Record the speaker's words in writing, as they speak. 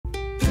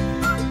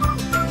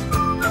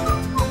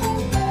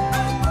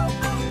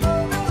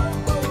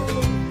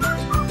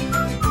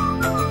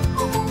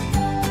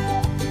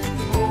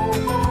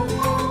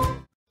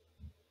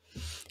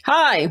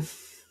Hi.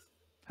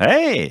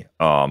 Hey,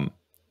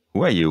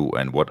 who are you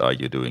and what are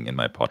you doing in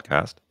my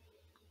podcast?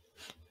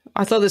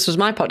 I thought this was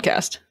my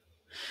podcast.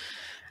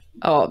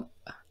 Oh,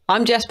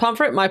 I'm Jess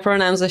Pomfret. My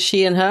pronouns are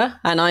she and her,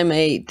 and I'm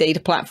a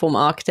data platform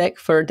architect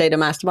for Data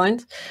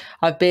Mastermind.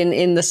 I've been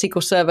in the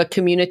SQL Server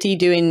community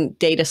doing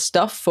data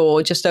stuff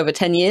for just over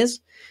 10 years,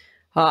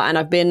 and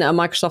I've been a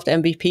Microsoft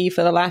MVP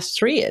for the last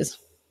 3 years.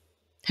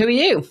 Who are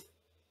you?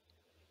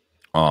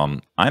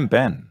 I'm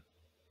Ben.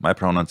 My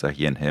pronouns are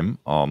he and him.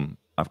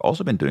 I've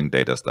also been doing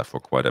data stuff for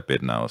quite a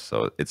bit now,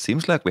 so it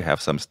seems like we have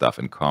some stuff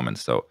in common.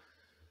 So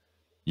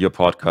your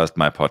podcast,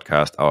 my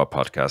podcast, our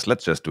podcast.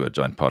 Let's just do a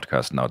joint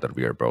podcast now that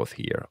we are both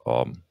here.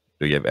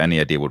 Do you have any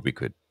idea what we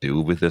could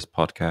do with this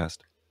podcast?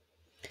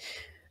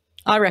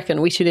 I reckon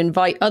we should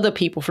invite other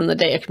people from the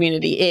data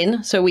community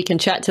in so we can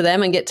chat to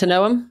them and get to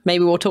know them.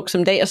 Maybe we'll talk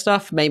some data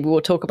stuff. Maybe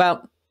we'll talk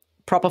about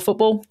proper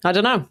football. I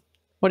don't know.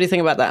 What do you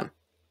think about that?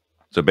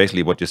 So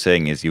basically what you're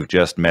saying is you've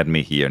just met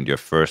me here and your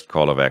first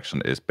call of action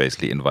is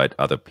basically invite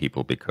other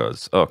people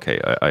because,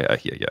 okay, I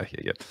hear you, I hear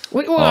you.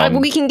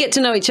 We can get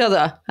to know each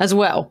other as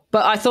well,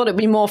 but I thought it'd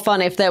be more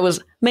fun if there was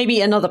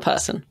maybe another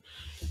person.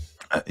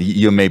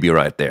 You may be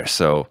right there.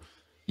 So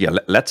yeah,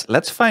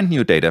 let's find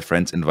new data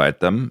friends,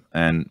 invite them,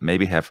 and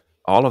maybe have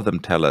all of them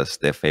tell us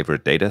their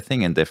favorite data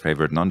thing and their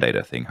favorite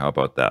non-data thing. How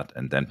about that?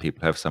 And then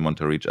people have someone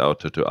to reach out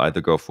to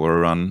either go for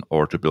a run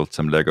or to build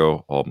some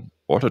Lego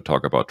or to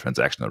talk about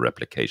transactional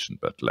replication.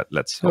 But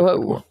let's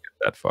hope it won't get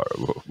that far.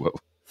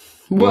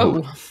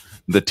 Whoa.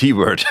 The T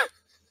word.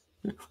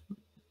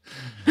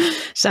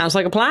 Sounds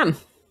like a plan.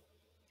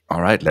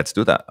 All right, let's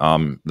do that.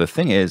 The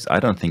thing is,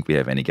 I don't think we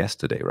have any guests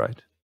today, right?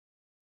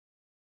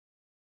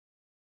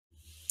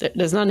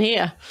 There's none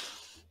here.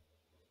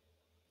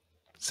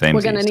 Same.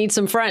 We're going to need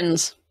some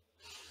friends.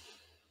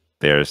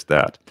 There's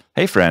that.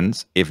 Hey,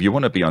 friends, if you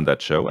want to be on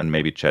that show and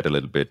maybe chat a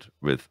little bit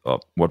with,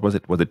 what was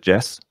it? Was it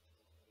Jess?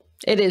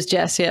 It is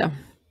Jess, yeah.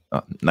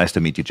 Nice to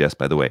meet you, Jess,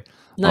 by the way.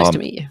 Nice to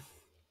meet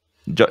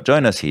you.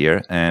 Join us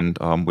here and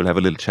we'll have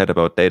a little chat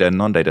about data and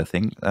non-data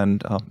thing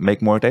and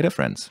make more data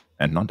friends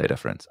and non-data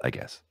friends, I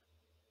guess.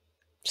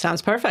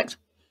 Sounds perfect.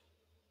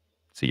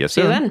 See you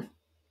soon. See you then.